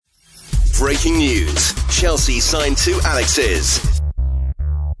Breaking news. Chelsea signed 2 Alexes.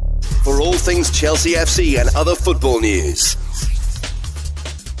 For all things Chelsea FC and other football news.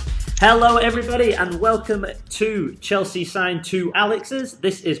 Hello everybody and welcome to Chelsea signed 2 Alexes.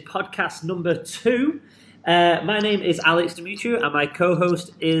 This is podcast number 2. My name is Alex Demetriou and my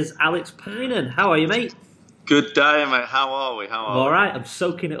co-host is Alex Perrinan. How are you, mate? Good day, mate. How are we? I'm alright. I'm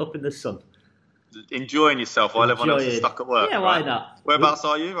soaking it up in the sun. Enjoying yourself while everyone else is stuck at work. Yeah, why not? Whereabouts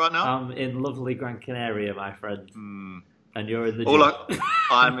are you right now? I'm in lovely Gran Canaria, my friend. And you're in the gym.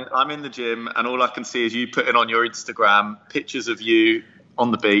 I'm in the gym, and all I can see is you putting on your Instagram pictures of you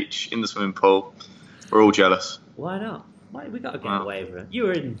on the beach, in the swimming pool. We're all jealous. Why not? We got to get away with it. You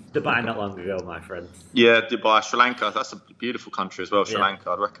were in Dubai not long ago, my friend. Yeah, Dubai, Sri Lanka. That's a beautiful country as well, Sri Lanka.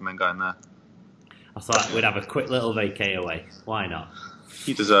 I'd recommend going there. I thought we'd have a quick little vacay away. Why not?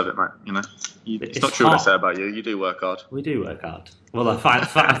 You deserve it, mate. You know, it's not true what I say about you. You do work hard. We do work hard. Well, I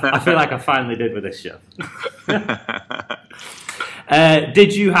feel like I finally did with this show.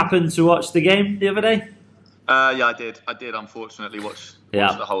 Did you happen to watch the game the other day? Yeah, I did. Unfortunately, watch the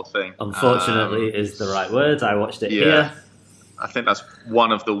whole thing. Unfortunately is the right word. I watched it here. I think that's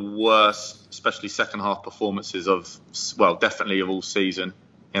one of the worst, especially second half performances definitely of all season.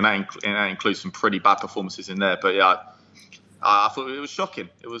 And that includes some pretty bad performances in there. But yeah, I thought it was shocking.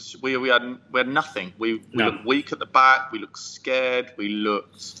 It was we had nothing. We looked weak at the back. We looked scared. We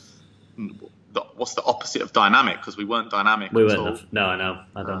looked. What's the opposite of dynamic? Because we weren't dynamic. We weren't. No, I know.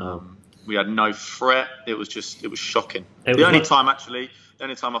 I don't know. We had no threat. It was shocking. The only time I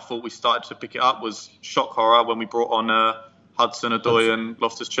thought we started to pick it up was shock horror when we brought on Hudson-Odoi and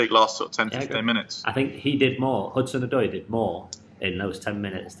Loftus-Cheek last sort of 10-15 minutes. I think he did more. Hudson-Odoi did more in those 10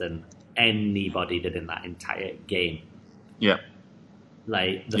 minutes than anybody did in that entire game. Yeah.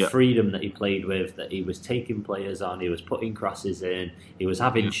 Like, the freedom that he played with, that he was taking players on, he was putting crosses in, he was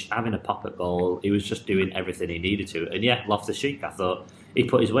having a pop at goal, he was just doing everything he needed to. And yeah, Loftus-Cheek, I thought, he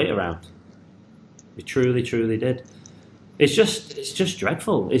put his weight around. He truly, truly did. It's just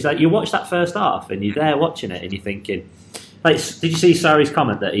dreadful. It's like you watch that first half and you're there watching it and you're thinking, like, did you see Sarri's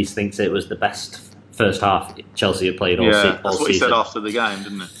comment that he thinks it was the best first half Chelsea had played all season? That's what he said after the game,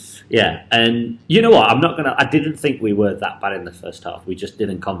 didn't he? Yeah, and you know what? I didn't think we were that bad in the first half. We just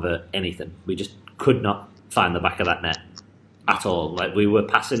didn't convert anything. We just could not find the back of that net at all. Like, we were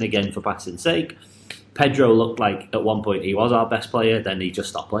passing again for passing's sake. Pedro looked like at one point he was our best player, then he just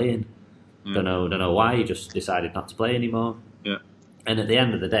stopped playing. Don't know why. He just decided not to play anymore. Yeah. And at the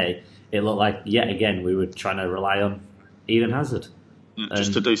end of the day, it looked like yet again we were trying to rely on Eden Hazard.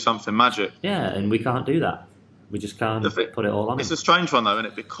 Just to do something magic. Yeah, and we can't do that. We just can't put it all on. It's a strange one though, isn't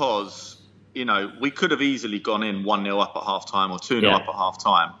it? Because, you know, we could have easily gone in 1-0 up at half time or 2-0 up at half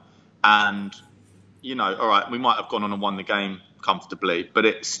time. And, you know, all right, we might have gone on and won the game comfortably, but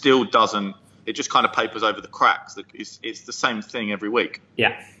it still doesn't. It just kind of papers over the cracks. It's the same thing every week.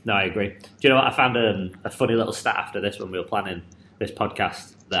 Yeah, no, I agree. Do you know what? I found a funny little stat after this when we were planning this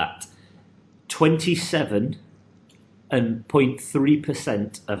podcast that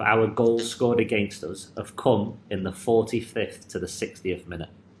 27.3% of our goals scored against us have come in the 45th to the 60th minute.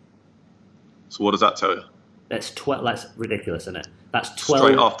 So what does that tell you? That's ridiculous, isn't it? That's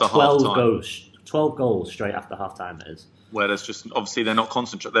 12 goals. 12 goals straight after half time it is. Where there's just, obviously they're not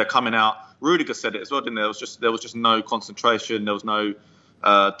concentrating. They're coming out. Rudiger said it as well, didn't there? There was just no concentration. There was no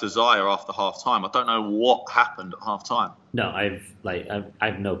desire after half time. I don't know what happened at half time. No, I've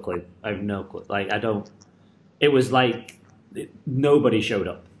no clue. It was like nobody showed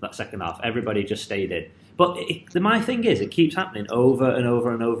up that second half. Everybody just stayed in. But my thing is, it keeps happening over and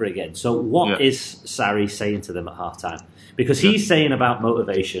over and over again. So what is Sarri saying to them at half time? Because he's saying about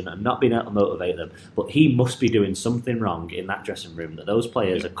motivation and not being able to motivate them, but he must be doing something wrong in that dressing room that those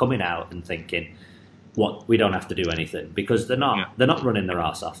players are coming out and thinking, "What? We don't have to do anything," because they're not running their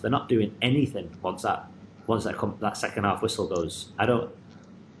arse off. They're not doing anything once that second half whistle goes.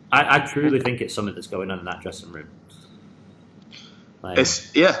 I truly think it's something that's going on in that dressing room. I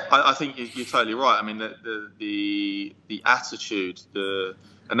think you're totally right. I mean, the attitude,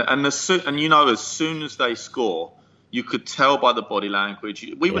 as soon as they score, you could tell by the body language.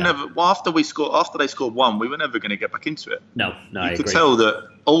 We were never after they scored one. We were never going to get back into it. No, you could tell that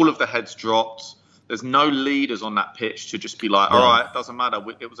all of the heads dropped. There's no leaders on that pitch to just be like, all right, doesn't matter.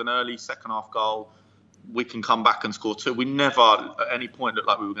 It was an early second half goal. We can come back and score two. We never at any point looked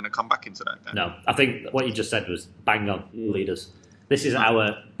like we were going to come back into that game. No, I think what you just said was bang on leaders. This is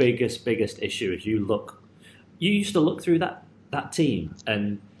our biggest issue. If you used to look through that team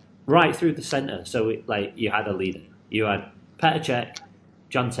and right through the centre. So you had a leader. You had Petr Cech,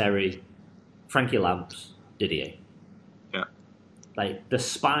 John Terry, Frankie Lamps, Didier. Yeah. Like the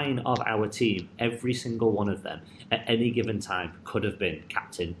spine of our team, every single one of them at any given time could have been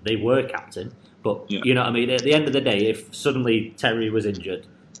captain. They were captain, but you know what I mean? At the end of the day, if suddenly Terry was injured,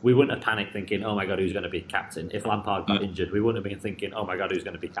 we wouldn't have panicked thinking, oh my God, who's going to be captain? If Lampard got injured, we wouldn't have been thinking, oh my God, who's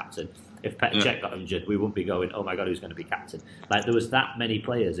going to be captain? If Petr Cech got injured, we wouldn't be going, oh my God, who's going to be captain? Like there was that many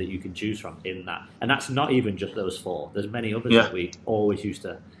players that you can choose from in that. And that's not even just those 4. There's many others that we always used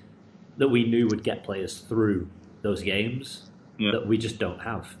to, that we knew would get players through those games. That we just don't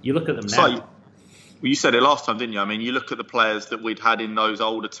have. You look at them now. Well, you said it last time, didn't you? I mean, you look at the players that we'd had in those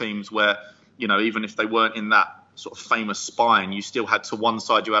older teams where, you know, even if they weren't in that sort of famous spine, you still had to one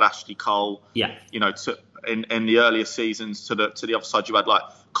side you had Ashley Cole. Yeah. You know, in the earlier seasons to the other side you had like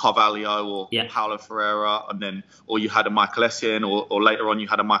Carvalho or Paulo Ferreira, and then or you had a Michael Essien, or later on you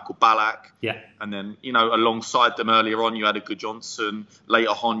had a Michael Ballack. Yeah. And then, you know, alongside them earlier on you had a Good Johnson.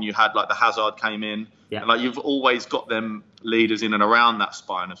 Later on you had like the Hazard came in. Yeah. And like you've always got them leaders in and around that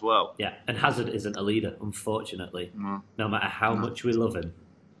spine as well. Yeah. And Hazard isn't a leader, unfortunately. No matter how much we love him,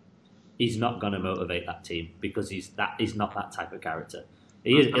 he's not going to motivate that team because he's not that type of character.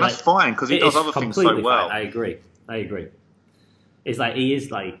 He is, and that's fine because he does other things so well. Fine. I agree. It's like he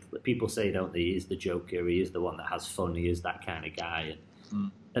is like people say, don't they? He is the joker. He is the one that has fun. He is that kind of guy.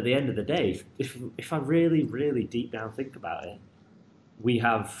 And at the end of the day, if I really, really deep down think about it,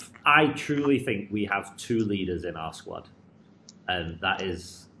 I truly think we have 2 leaders in our squad, and that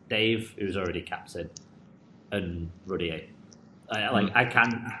is Dave, who's already captain, and Ruddier. I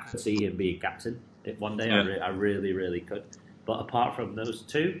can see him being captain one day. I really, really could. But apart from those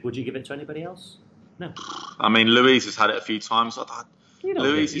 2, would you give it to anybody else? No. I mean, Luiz has had it a few times.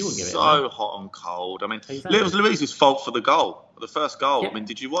 Luiz is so hot and cold. I mean, it was Luiz's fault for the goal, the first goal. Yeah. I mean,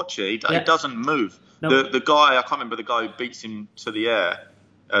 did you watch it? He doesn't move. No. The guy, I can't remember the guy who beats him to the air,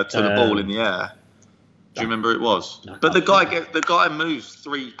 to the ball in the air. Do you remember who it was? No, but the guy moves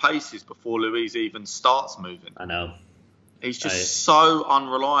 3 paces before Luiz even starts moving. I know. He's just so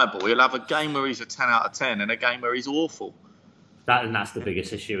unreliable. He'll have a game where he's a 10 out of 10 and a game where he's awful. That's the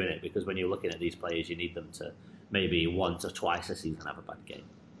biggest issue in it, because when you're looking at these players, you need them to maybe once or twice a season have a bad game.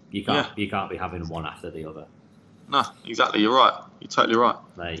 You can't be having one after the other. No, exactly. You're right. You're totally right.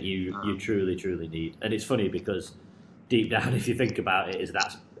 Like you truly, truly need. And it's funny because deep down, if you think about it,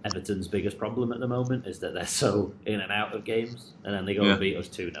 that's Everton's biggest problem at the moment, is that they're so in and out of games, and then they go and beat us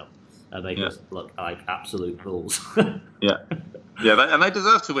 2-0 and make us look like absolute fools. And they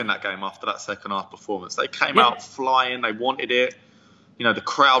deserve to win that game after that second half performance. They came out flying. They wanted it. You know, the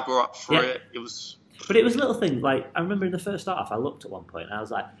crowd were up for it. It was. But it was little things. Like, I remember in the first half, I looked at one point and I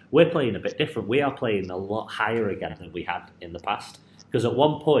was like, we're playing a bit different. We are playing a lot higher again than we had in the past. Because at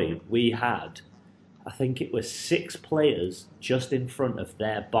one point, we had, I think it was 6 players just in front of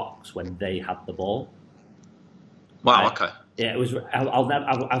their box when they had the ball. Wow, okay. Yeah, it was.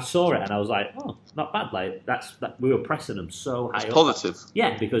 I saw it and I was like, "Oh, not bad." Like we were pressing them so high. It's positive.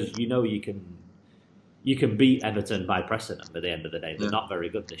 Yeah, because you know you can beat Everton by pressing them. At the end of the day, they're not very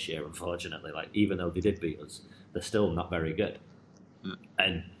good this year, unfortunately. Like even though they did beat us, they're still not very good. Yeah.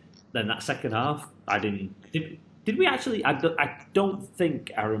 And then that second half, did we actually? I don't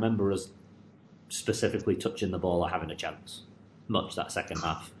think I remember us specifically touching the ball or having a chance much that second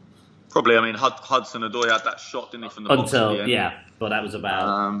half. Probably. I mean, Hudson-Odoi had that shot, didn't he, from the box at the end? But that was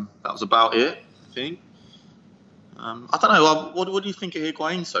about it, I think. I don't know. What do you think of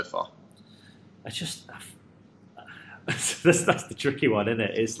Higuain so far? It's just that's the tricky one, isn't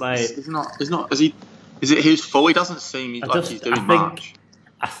it? It's like it's not. Is it his fault? He doesn't seem like he's doing much.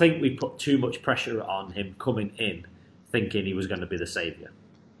 I think we put too much pressure on him coming in, thinking he was going to be the saviour,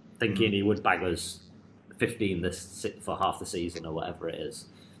 thinking he would bag us 15 for half the season or whatever it is.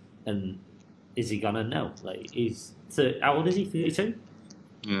 And is he gonna know? Like how old is he? 32.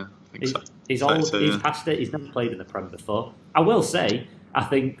 Yeah, I think so. He's old. He's past it. He's never played in the Prem before. I will say, I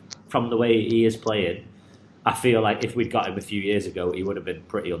think from the way he is playing, I feel like if we'd got him a few years ago, he would have been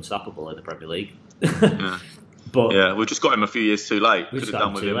pretty unstoppable in the Premier League. But we just got him a few years too late. Could have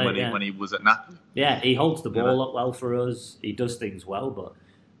done with him when he was at Napoli. Yeah, he holds the ball up well for us. He does things well,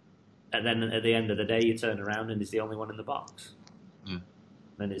 and then at the end of the day, you turn around and he's the only one in the box. Yeah.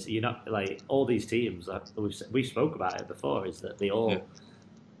 And you're not like all these teams. We spoke about it before. Is that they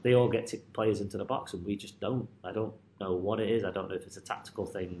all get players into the box and we just don't. I don't know what it is. I don't know if it's a tactical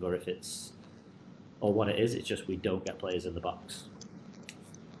thing or what it is. It's just we don't get players in the box.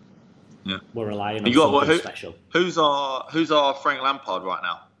 Yeah, we're relying on something special. Who's our Frank Lampard right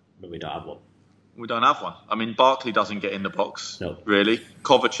now? But we don't have one. We don't have one. I mean, Barkley doesn't get in the box. No. Really.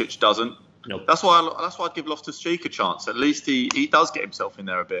 Kovacic doesn't. Nope. That's why I'd give Loftus-Cheek a chance. At least he does get himself in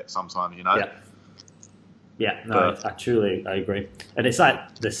there a bit sometimes, you know. Yeah. Yeah, no, I truly agree. And it's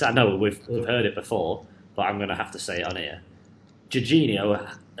like this. I know we've heard it before, but I'm going to have to say it on here. Jorginho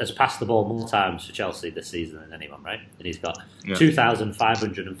has passed the ball more times for Chelsea this season than anyone, right? And he's got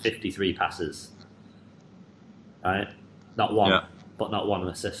 2,553 passes. Right, not one, but not one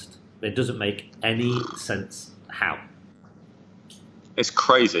assist. It doesn't make any sense. How? It's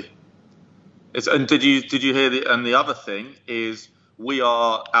crazy. And did you hear the other thing is, we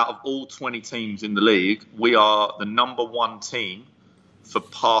are, out of all 20 teams in the league, we are the number one team for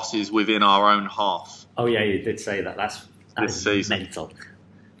passes within our own half. Oh yeah, you did say that. That this is season. Mental.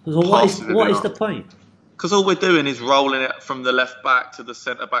 So what is the point? Because all we're doing is rolling it from the left back to the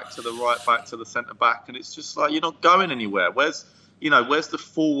centre back to the right back to the centre back, and it's just like, you're not going anywhere. Where's the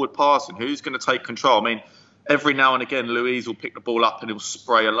forward passing? Who's going to take control? I mean, every now and again, Luiz will pick the ball up and he'll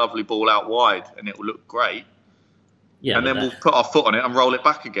spray a lovely ball out wide, and it will look great. Yeah, and then we'll put our foot on it and roll it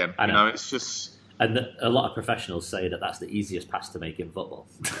back again. It's just. And a lot of professionals say that that's the easiest pass to make in football.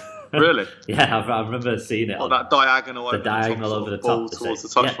 Really? Yeah, I remember seeing it. That diagonal over the top towards the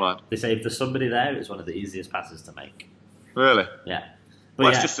touchline. They say if there's somebody there, it's one of the easiest passes to make. Really? Yeah.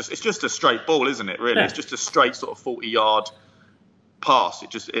 But it's just a straight ball, isn't it? Really, it's just a straight sort of 40-yard pass.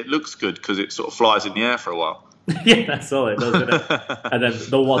 It looks good because it sort of flies in the air for a while. Yeah, that's all it does, isn't it? And then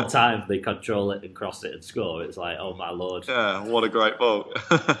the one time they control it and cross it and score, it's like, oh my lord. Yeah, what a great ball.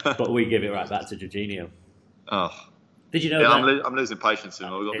 But we give it right back to Jorginho. Oh. Did you know that? I'm losing patience with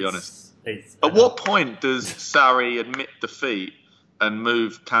him, I've got to be honest. At what point does Sarri admit defeat and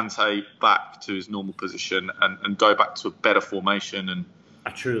move Kante back to his normal position and go back to a better formation? And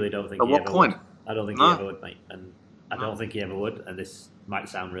I truly don't think At what point? I don't think he ever would, mate. And I don't think he ever would. And this might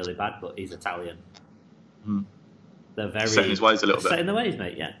sound really bad, but he's Italian. They're very set in his ways a little bit. Set in their ways,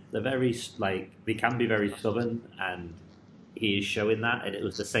 mate. Yeah, they're very they can be very stubborn, and he is showing that. And it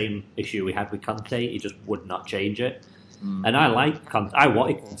was the same issue we had with Conte. He just would not change it. And I like Conte. I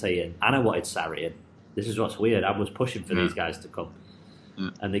wanted Conte in, and I wanted Sarri in. This is what's weird. I was pushing for these guys to come,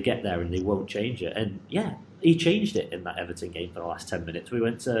 and they get there and they won't change it. And yeah, he changed it in that Everton game for the last 10 minutes. We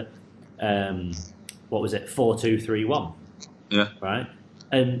went to 4-2-3-1. Yeah, right.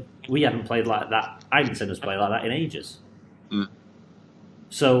 And we haven't played like that. I haven't seen us play like that in ages.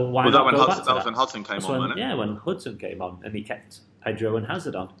 So why not go back to that? That was when Hudson came on, wasn't it? Yeah, when Hudson came on, and he kept Pedro and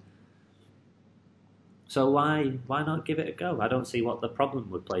Hazard on. So why not give it a go? I don't see what the problem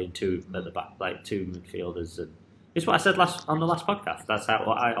with playing two at the back, like two midfielders. And it's what I said on the last podcast. That's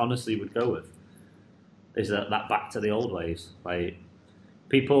what I honestly would go with. Is that back to the old ways? Like,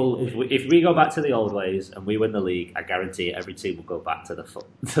 people, if we go back to the old ways and we win the league, I guarantee every team will go back to the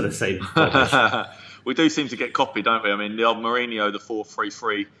same formation. We do seem to get copied, don't we? I mean, the old Mourinho, the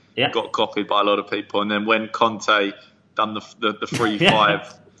 4-3-3, got copied by a lot of people, and then when Conte done the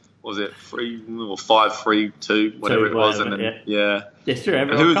 3-5. Was it 3 or 5-3-2, whatever it was, and then it's true.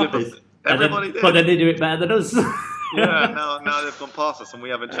 Everyone copies. Everybody did, but then they do it better than us. Now they've gone past us and we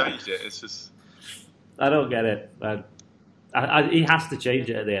haven't changed it. It's just, I don't get it. He has to change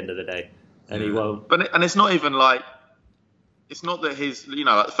it at the end of the day, and he won't. And it's not even like, it's not that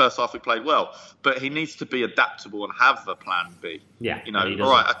like the first half we played well, but he needs to be adaptable and have a plan B. Yeah,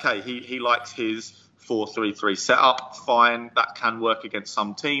 all right, okay, he likes his 4-3-3 setup, fine. That can work against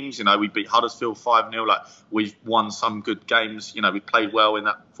some teams. We beat Huddersfield 5-0. Like, we've won some good games. We played well in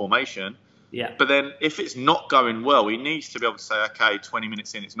that formation. Yeah. But then if it's not going well, he needs to be able to say, okay, 20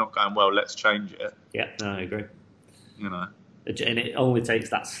 minutes in, it's not going well, let's change it. Yeah, no, I agree. And it only takes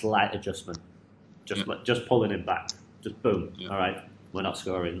that slight adjustment. Just pulling him back. Just boom. Yeah. All right, we're not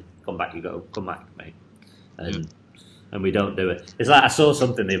scoring. Come back you go. Come back, mate. And we don't do it. It's like I saw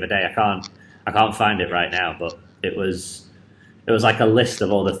something the other day. I can't find it right now, but it was like a list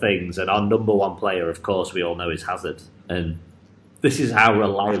of all the things, and our number one player, of course, we all know is Hazard, and this is how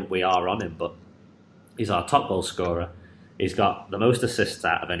reliant we are on him. But he's our top goal scorer. He's got the most assists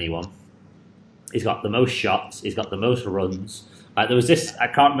out of anyone. He's got the most shots. He's got the most runs. There was this. I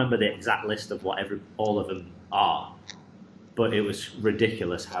can't remember the exact list of what all of them are, but it was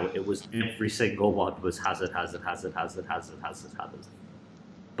ridiculous how it was. Every single one was Hazard.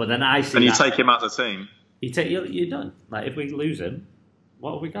 But then I see. And you take him out of the team. You're done. Like, if we lose him,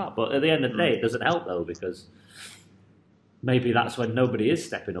 what have we got? But at the end of the day, it doesn't help though, because maybe that's when nobody is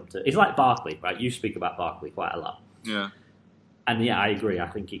stepping up to. It's like Barkley, right? You speak about Barkley quite a lot. Yeah. And yeah, I agree. I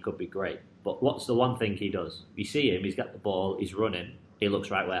think he could be great. But what's the one thing he does? You see him. He's got the ball. He's running. He looks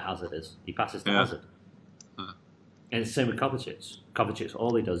right where Hazard is. He passes to Hazard. And it's the same with Kovacic. Kovacic,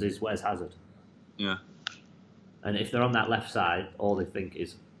 all he does is, where's Hazard? Yeah. And if they're on that left side, all they think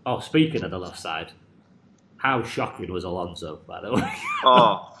is, speaking of the left side, how shocking was Alonso, by the way?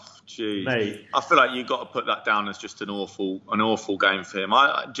 Jeez. Mate. I feel like you've got to put that down as just an awful game for him.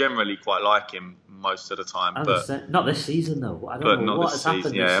 I generally quite like him most of the time, not this season though. I don't but know not what this has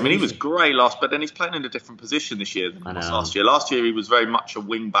season. happened. Yeah, I mean he was great but then he's playing in a different position this year than he was last year. Last year he was very much a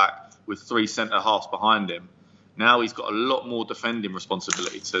wing back with 3 centre halves behind him. Now he's got a lot more defending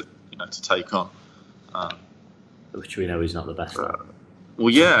responsibility to take on. Which we know he's not the best at. Well,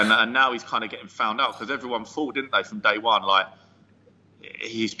 yeah, and now he's kind of getting found out because everyone thought, didn't they, from day one, like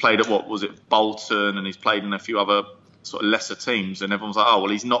he's played at Bolton, and he's played in a few other sort of lesser teams, and everyone's like, oh well,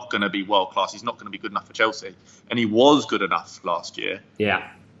 he's not going to be world class, he's not going to be good enough for Chelsea, and he was good enough last year.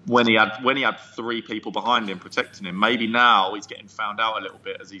 Yeah. When he had 3 people behind him protecting him, maybe now he's getting found out a little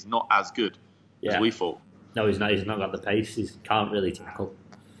bit as he's not as good as we thought. No, he's not. He's not got the pace. He can't really tackle.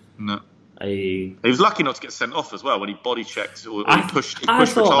 No. He was lucky not to get sent off as well when he body checked or he pushed for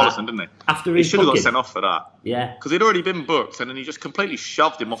Richarlison, didn't he? He should have got sent off for that. Yeah. Because he'd already been booked and then he just completely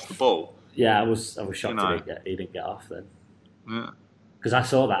shoved him off the ball. Yeah, I was shocked he didn't get off then. Yeah. Because I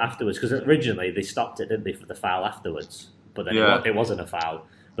saw that afterwards. Because originally they stopped it, didn't they, for the foul afterwards? But then it wasn't a foul.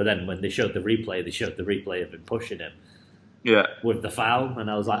 But then when they showed the replay of him pushing him. Yeah. With the foul,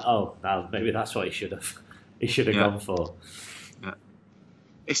 and I was like, oh, maybe that's what he should have gone for. Yeah.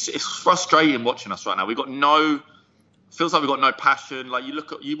 It's frustrating watching us right now. Feels like we've got no passion. Like you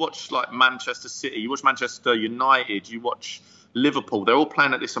watch like Manchester City, you watch Manchester United, you watch Liverpool. They're all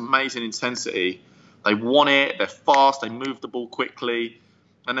playing at this amazing intensity. They want it. They're fast. They move the ball quickly,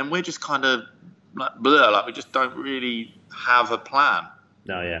 and then we're just kind of like blur. Like we just don't really have a plan.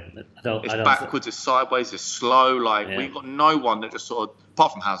 No, yeah, it's backwards. It's sideways. It's slow. We've got no one that just sort of,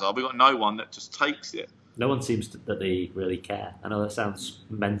 apart from Hazard, we've got no one that just takes it. No one seems that they really care. I know that sounds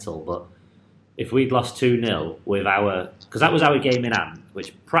mental, but if we'd lost 2-0 because that was our game in hand,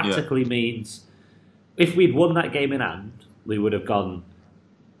 which practically means if we'd won that game in hand, we would have gone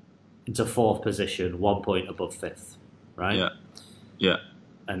into 4th position, 1 point above 5th, right? Yeah. Yeah.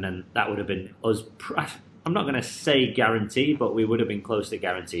 And then that would have been us. I'm not going to say guarantee, but we would have been close to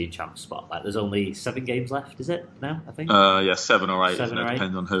guaranteed champ spot. Like, there's only 7 games left, is it now? I think. 7 or 8.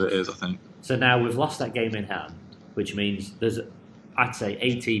 Depends on who it is, I think. So now we've lost that game in hand, which means there's, I'd say,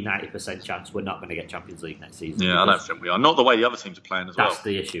 80-90% chance we're not going to get Champions League next season. Yeah, I don't think we are. Not the way the other teams are playing as well. That's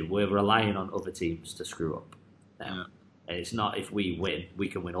the issue. We're relying on other teams to screw up. Now. Yeah. And it's not if we win, we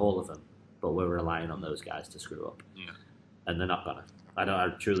can win all of them, but we're relying on those guys to screw up. Yeah. And they're not gonna. I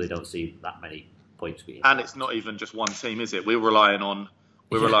truly don't see that many points being. And it's not even just one team, is it? We're relying on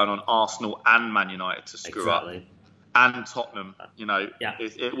Arsenal and Man United to screw up. And Tottenham,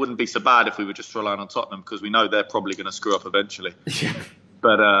 it wouldn't be so bad if we were just relying on Tottenham because we know they're probably going to screw up eventually.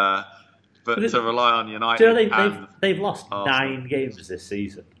 But to rely on United, they've lost Arsenal. 9 games this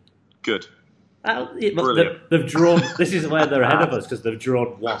season. Good. They've drawn. This is where they're ahead of us because they've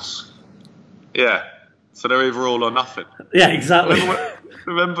drawn 1. Yeah. So they're either all or nothing. Yeah, exactly. Do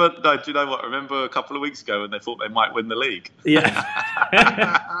you know what? Remember a couple of weeks ago when they thought they might win the league?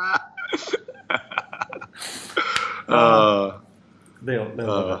 Yeah. Who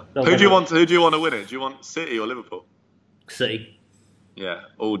do you want to win it? Do you want City or Liverpool? City. Yeah,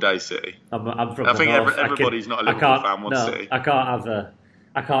 all day City. I'm from I think everybody's not a Liverpool fan wants City. I can't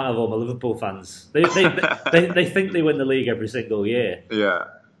have all my Liverpool fans. They think they win the league every single year. Yeah,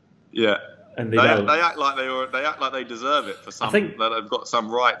 yeah. And they act like they deserve it for some. That they've got some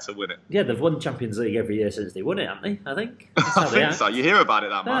right to win it. Yeah, they've won Champions League every year since they won it, haven't they? I think. I think so. You hear about it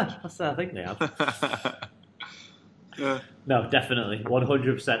that much. Yeah, that's how I think they have. Yeah. No, definitely,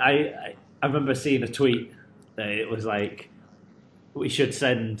 100%. I remember seeing a tweet that it was like we should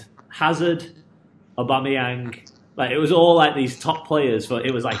send Hazard, Aubameyang. Like it was all like these top players. But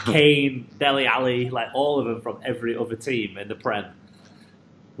it was like Kane, Dele Alli, like all of them from every other team in the Prem.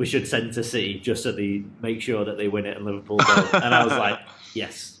 We should send to City just so they make sure that they win it and Liverpool don't. And I was like,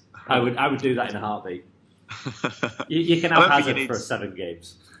 yes, I would do that in a heartbeat. You can have Hazard for 7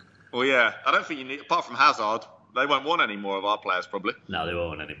 games. Well, yeah, I don't think you need. Apart from Hazard, they won't want any more of our players, probably. No, they won't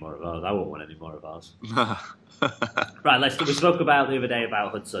want any more of ours. I won't want any more of ours. Right, we spoke about the other day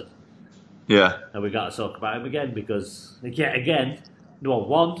about Hudson. Yeah. And we got to talk about him again because, again,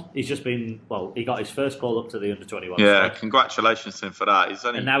 one, he's just been, he got his first call up to the under-21 Yeah, squad. Congratulations to him for that.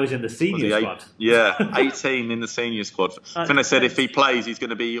 And now he's in the senior squad. Yeah, 18 in the senior squad. I think they said if he plays, he's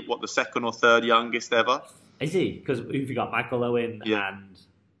going to be, the 2nd or 3rd youngest ever? Is he? Because you've got Michael Owen and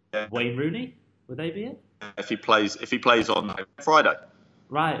Wayne Rooney. Would they be it? If he plays on Friday.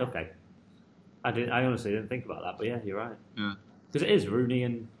 Right, okay. I honestly didn't think about that, but yeah, you're right. Yeah. Because it is Rooney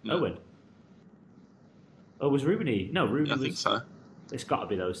and Owen. Oh, was Rooney? No, Rooney I think so. It's got to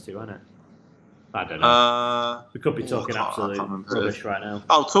be those two, hasn't it? I don't know. We could be talking absolute rubbish right now.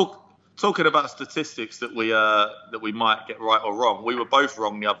 talking about statistics that we might get right or wrong. We were both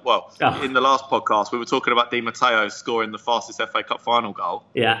wrong in the last podcast. We were talking about Di Matteo scoring the fastest FA Cup final goal.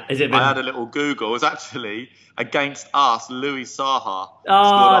 Yeah, I had a little Google. It was actually against us. Louis Saha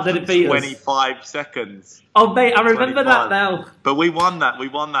scored after 25 seconds. Oh mate, I remember 25. That now. But we won that. We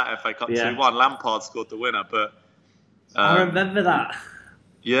won that FA Cup 2-1. Lampard scored the winner, but I remember that.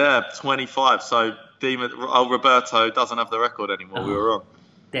 Yeah, 25. So Roberto doesn't have the record anymore. We were wrong.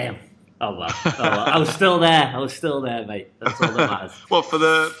 Damn. Oh well. I was still there, mate. That's all that matters. What for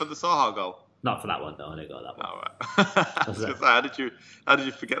the Saha goal? Not for that one, though. I didn't go that one. Oh, right. I was gonna say, how did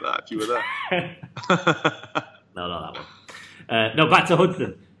you forget that if you were there? No, not that one. No, back to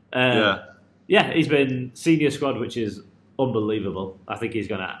Hudson. Yeah, he's been senior squad, which is unbelievable. I think he's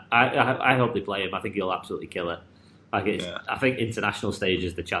gonna. I hope they play him. I think he'll absolutely kill it. I think international stage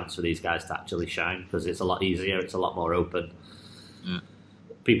is the chance for these guys to actually shine because it's a lot easier. It's a lot more open. Yeah.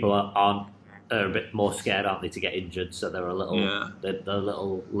 People are a bit more scared, aren't they, to get injured? So they're a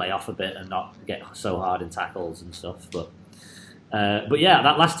little lay off a bit and not get so hard in tackles and stuff. But yeah,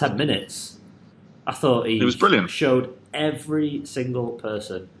 that last 10 minutes, I thought he was brilliant. Showed every single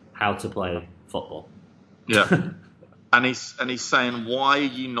person how to play football. Yeah, and he's saying, why are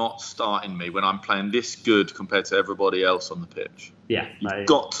you not starting me when I'm playing this good compared to everybody else on the pitch? Yeah, you've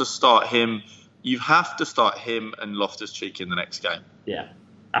got to start him. You have to start him and Loftus-Cheek in the next game. Yeah.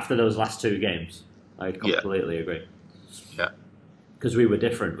 After those last 2 games, I completely agree. Yeah, because we were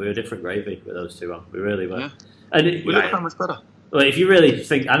different. We were different gravy with those two on. We really were. Yeah. And we looked so much better. Well, if you really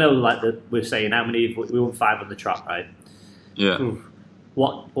think, I know, like we're saying, how many we won 5 on the trot, right? Yeah. Oof.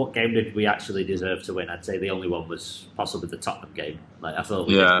 What game did we actually deserve to win? I'd say the only one was possibly the Tottenham game. Like I thought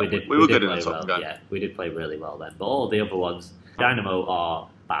we were good in the Tottenham game. Yeah, we did play really well then. But all the other ones, Dynamo are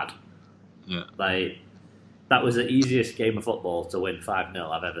bad. Yeah. Like. That was the easiest game of football to win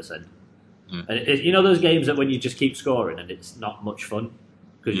 5-0 I've ever seen. Yeah. And you know those games that when you just keep scoring and it's not much fun?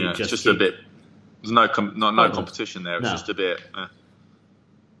 Because it's just a bit. There's no competition there. It's just a bit. And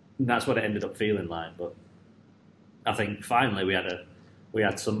that's what it ended up feeling like. But I think finally we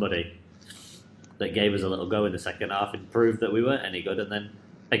had somebody that gave us a little go in the second half and proved that we weren't any good. And then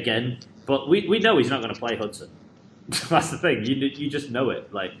again, but we know he's not going to play Hudson. That's the thing. You just know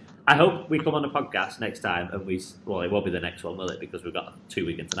it. Like. I hope we come on a podcast next time and it won't be the next one, will it? Because we've got a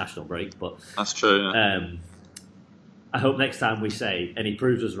 2-week international break. But that's true. Yeah. I hope next time we say, and he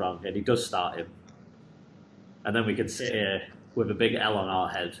proves us wrong, and he does start him, and then we can sit here with a big L on our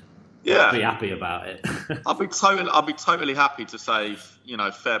head. Yeah, be happy about it. I'll be totally happy to say,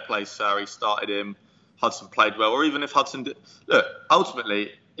 fair play, Sarri started him. Hudson played well, or even if Hudson did. Look,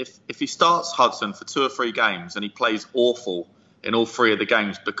 ultimately, if he starts Hudson for 2 or 3 games and he plays awful in all 3 of the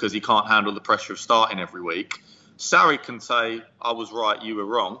games because he can't handle the pressure of starting every week, Sarri can say, I was right, you were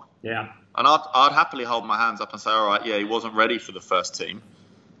wrong. Yeah. And I'd happily hold my hands up and say, all right, yeah, he wasn't ready for the first team.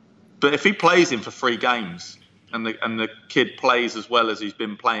 But if he plays him for 3 games and the kid plays as well as he's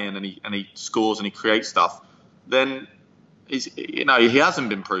been playing and he scores and he creates stuff, then he hasn't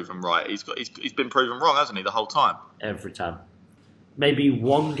been proven right. He's been proven wrong, hasn't he, the whole time? Every time. Maybe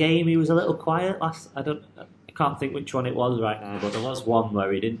one game he was a little quiet last. I can't think which one it was right now, but there was one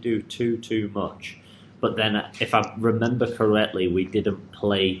where he didn't do too much. But then, if I remember correctly, we didn't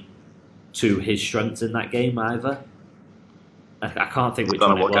play to his strengths in that game either. I can't think which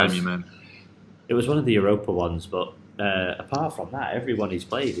one it was. What game you mean? It was one of the Europa ones, but apart from that, everyone he's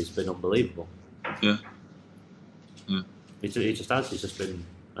played has been unbelievable. Yeah. He just has. He's just been.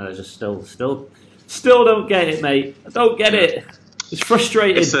 I just still don't get it, mate. I don't get it. It's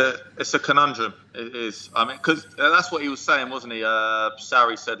frustrating. It's a conundrum. It is. I mean, because that's what he was saying, wasn't he?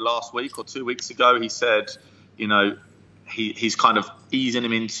 Sarri said last week or 2 weeks ago. He said, he's kind of easing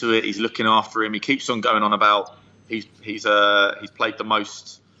him into it. He's looking after him. He keeps on going on about he's played the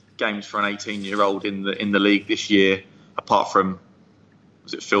most games for an 18-year-old in the league this year, apart from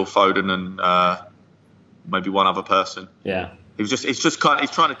was it Phil Foden and maybe one other person. Yeah. He's trying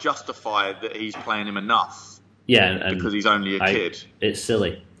to justify that he's playing him enough. Yeah, and because he's only a kid. It's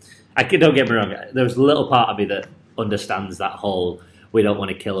silly. Don't get me wrong. There's a little part of me that understands that whole we don't want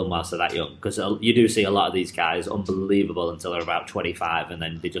to kill them whilst they're that young, because you do see a lot of these guys unbelievable until they're about 25 and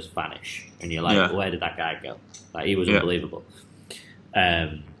then they just vanish, and you're like, where did that guy go? Like, he was unbelievable.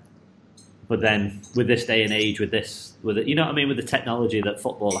 But then with this day and age, with you know what I mean, with the technology that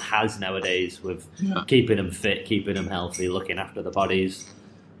football has nowadays, with keeping them fit, keeping them healthy, looking after the bodies,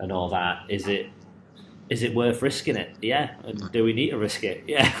 and all that, is it worth risking it? Yeah. And do we need to risk it?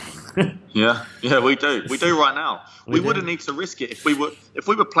 Yeah. yeah, we do. We do right now. We wouldn't need to risk it if we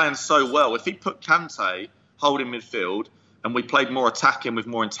were playing so well. If he put Kante holding midfield, and we played more attacking with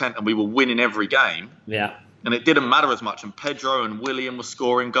more intent, and we were winning every game. Yeah. And it didn't matter as much, and Pedro and Willian were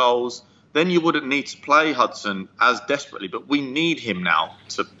scoring goals, then you wouldn't need to play Hudson as desperately. But we need him now.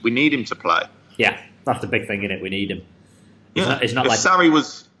 We need him to play. Yeah, that's the big thing, isn't it? We need him. It's not if like Sarri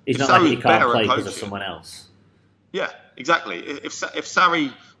was. He's not Sarri like he was can't better play at because of coaching. someone else. Yeah, exactly. If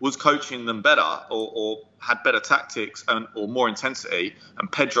Sarri was coaching them better or had better tactics or more intensity,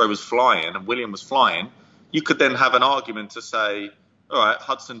 and Pedro was flying and Willian was flying, you could then have an argument to say, all right,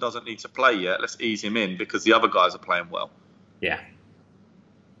 Hudson doesn't need to play yet. Let's ease him in because the other guys are playing well. Yeah.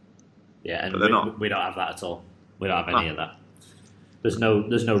 Yeah, and we don't have that at all. We don't have any of that. There's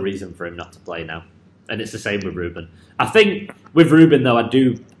no reason for him not to play now. And it's the same with Ruben. I think with Ruben, though, I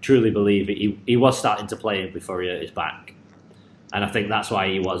do truly believe he was starting to play before he hurt his back. And I think that's why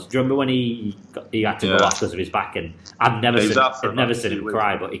he was. Do you remember when he had to go off because of his back? And I've never seen him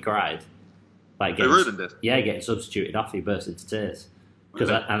cry, but he cried. Like Ruben did? Yeah, getting substituted off, he burst into tears.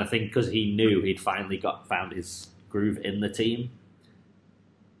 I think because he knew he'd finally found his groove in the team.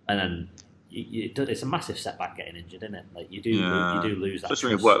 And then it's a massive setback getting injured, isn't it? Like you do lose that. Especially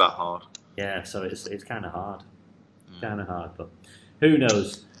when you've worked that hard. Yeah, so it's kind of hard. Kind of hard, but who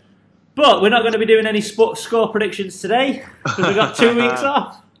knows? But we're not going to be doing any score predictions today because we've got 2 weeks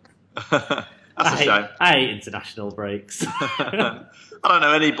off. That's a shame. I hate international breaks. I don't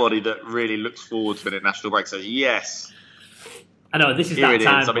know anybody that really looks forward to an international break. So yes, I know this is here that it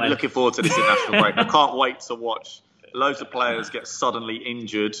time. Is. I've been looking forward to this international break. I can't wait to watch loads of players get suddenly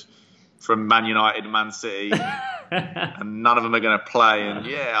injured from Man United and Man City, and none of them are going to play. And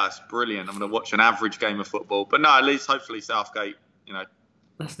yeah, it's brilliant. I'm going to watch an average game of football. But no, at least hopefully Southgate,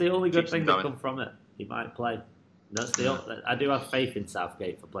 that's the only good thing that come from it. He might play. I do have faith in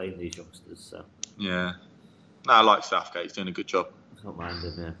Southgate for playing these youngsters. So yeah, no, I like Southgate. He's doing a good job. I don't mind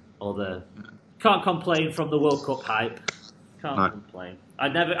him. Yeah, can't complain from the World Cup hype. Can't complain. I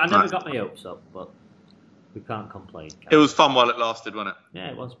never got my hopes up, but we can't complain. It was fun while it lasted, wasn't it?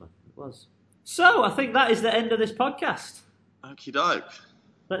 Yeah, it was, man. It was. So I think that is the end of this podcast. Okie doke.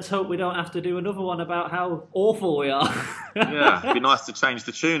 Let's hope we don't have to do another one about how awful we are. Yeah, it'd be nice to change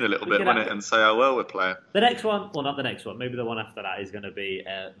the tune a little bit, wouldn't it, and say how well we're playing. The next one, well, not the next one, maybe the one after that is going to be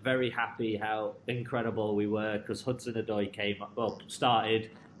very happy how incredible we were because Hudson-Odoi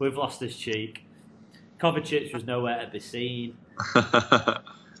started. We've lost his cheek. Kovacic was nowhere to be seen.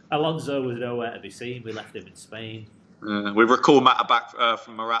 Alonso was nowhere to be seen. We left him in Spain. We recall Morata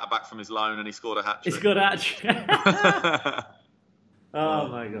back from his loan, and he scored a hat trick. He scored a hat trick. Oh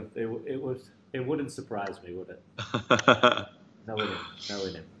my God! It wouldn't surprise me, would it? No, it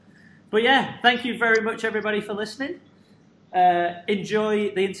didn't. But yeah, thank you very much, everybody, for listening.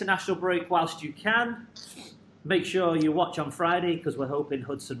 Enjoy the international break whilst you can. Make sure you watch on Friday because we're hoping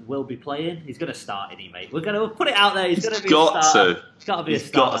Hudson will be playing. He's going to start, isn't he, mate? We're going to put it out there. He's going to be a starter. He's got to be a starter.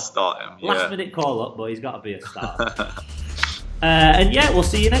 He's got to start him. Yeah. Last minute call up, but he's got to be a starter. And yeah, we'll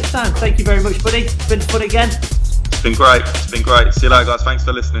see you next time. Thank you very much, buddy. It's been fun again. It's been great. See you later, guys. Thanks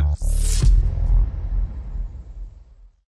for listening.